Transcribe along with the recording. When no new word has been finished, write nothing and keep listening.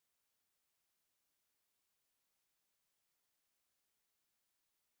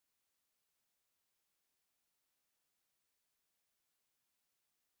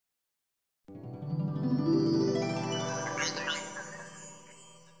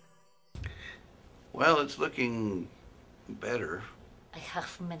Well, it's looking better. I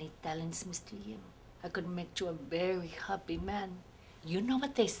have many talents, Mr. Yin. I could make you a very happy man. You know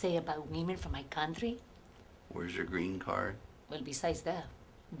what they say about women from my country? Where's your green card? Well, besides that,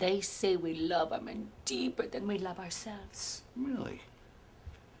 they say we love a man deeper than we love ourselves. Really?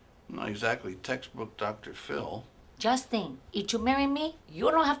 Not exactly textbook Dr. Phil. Just think, if you marry me,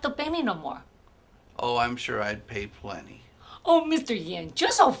 you don't have to pay me no more. Oh, I'm sure I'd pay plenty. Oh, Mr. Yin,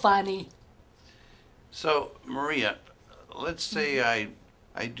 you're so funny. So, Maria, let's say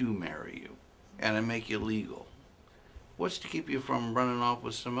I do marry you and I make you legal. What's to keep you from running off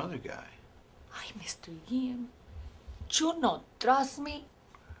with some other guy? Ay, Mr. Yin, you not trust me?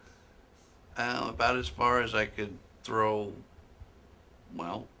 About as far as I could throw,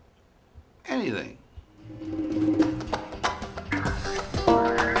 well, anything.